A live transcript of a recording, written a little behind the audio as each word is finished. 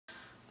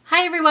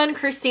Hi everyone,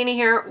 Kristina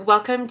here.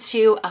 Welcome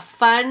to a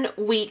fun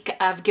week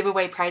of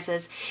giveaway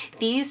prizes.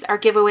 These are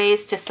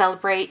giveaways to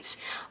celebrate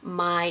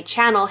my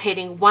channel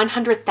hitting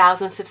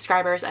 100,000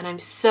 subscribers, and I'm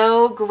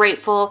so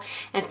grateful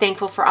and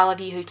thankful for all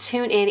of you who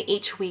tune in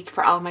each week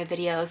for all of my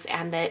videos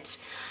and that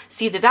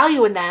see the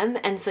value in them,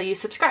 and so you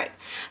subscribe.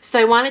 So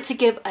I wanted to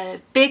give a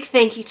big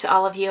thank you to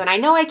all of you, and I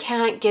know I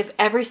can't give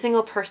every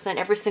single person,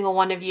 every single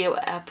one of you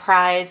a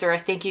prize or a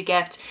thank you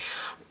gift,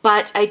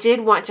 but I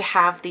did want to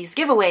have these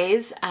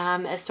giveaways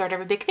as sort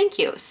of a big thank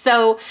you.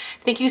 So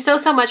thank you so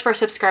much for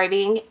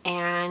subscribing,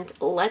 and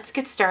let's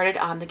get started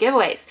on the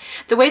giveaways.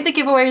 The way the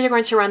giveaways are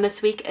going to run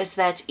this week is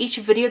that each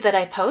video that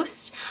I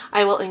post,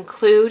 I will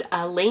include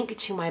a link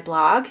to my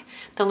blog.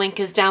 The link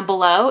is down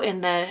below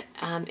in the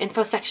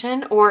info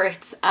section, or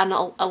it's on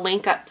a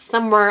link up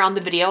somewhere on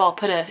the video. I'll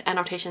put an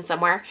annotation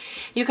somewhere.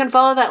 You can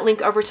follow that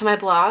link over to my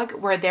blog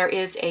where there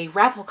is a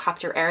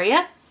Rafflecopter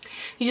area.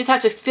 You just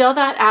have to fill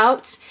that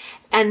out,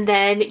 and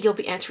then you'll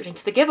be entered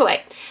into the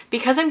giveaway.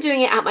 Because I'm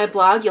doing it at my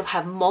blog, you'll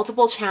have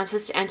multiple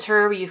chances to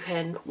enter. You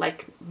can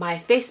like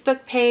my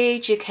Facebook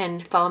page, you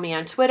can follow me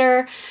on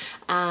Twitter,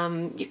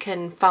 you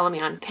can follow me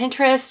on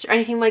Pinterest or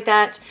anything like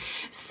that.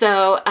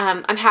 So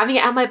I'm having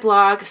it at my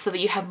blog so that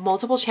you have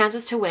multiple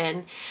chances to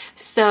win.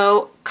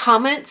 So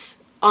comments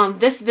on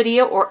this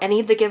video or any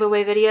of the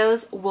giveaway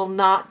videos will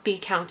not be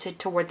counted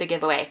toward the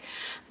giveaway.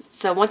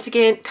 So once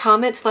again,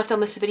 comments left on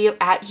this video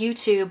at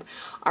YouTube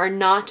are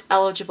not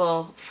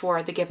eligible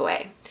for the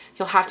giveaway.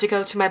 You'll have to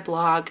go to my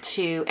blog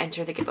to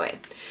enter the giveaway.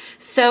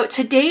 So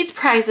today's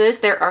prizes,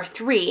 there are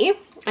 3,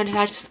 and I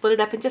had to split it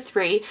up into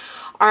 3,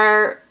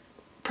 are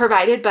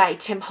provided by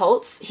Tim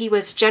Holtz. He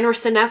was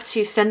generous enough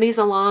to send these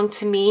along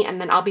to me,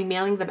 and then I'll be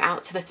mailing them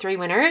out to the 3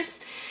 winners.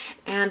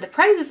 And the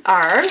prizes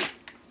are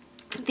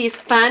these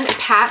fun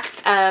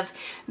packs of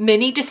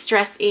mini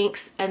distress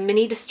inks, a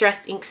mini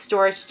distress ink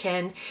storage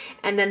tin,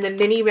 and then the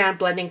mini round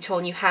blending tool.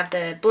 And you have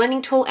the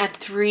blending tool and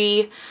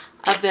 3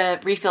 of the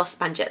refill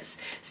sponges.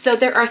 So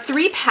there are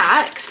 3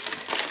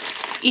 packs.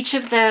 Each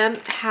of them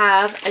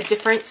have a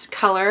different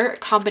color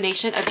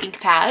combination of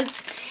ink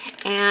pads.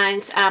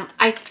 And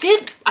I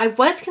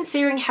was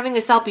considering having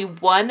this all be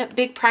one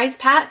big prize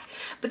pack,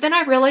 but then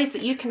I realized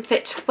that you can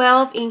fit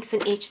 12 inks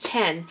in each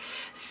tin.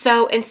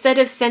 So instead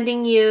of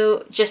sending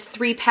you just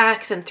 3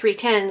 packs and 3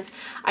 tins,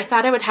 I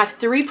thought I would have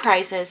 3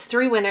 prizes,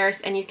 3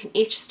 winners, and you can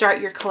each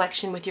start your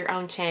collection with your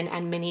own tin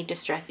and mini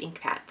distress ink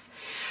pads.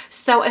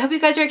 So I hope you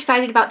guys are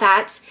excited about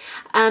that.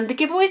 The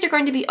giveaways are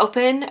going to be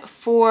open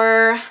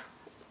for,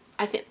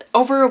 I think,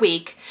 over a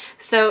week.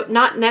 So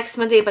not next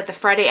Monday, but the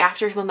Friday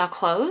after when they'll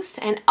close.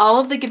 And all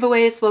of the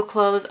giveaways will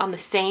close on the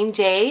same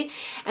day.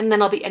 And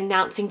then I'll be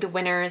announcing the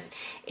winners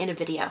in a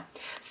video.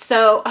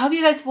 So I hope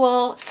you guys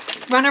will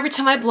run over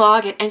to my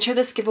blog and enter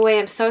this giveaway.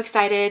 I'm so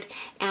excited.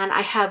 And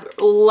I have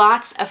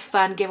lots of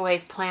fun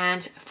giveaways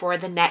planned for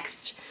the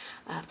next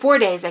 4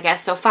 days, I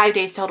guess. So 5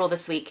 days total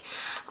this week.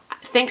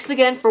 Thanks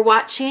again for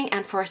watching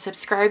and for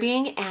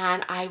subscribing.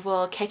 And I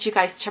will catch you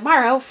guys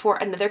tomorrow for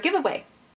another giveaway.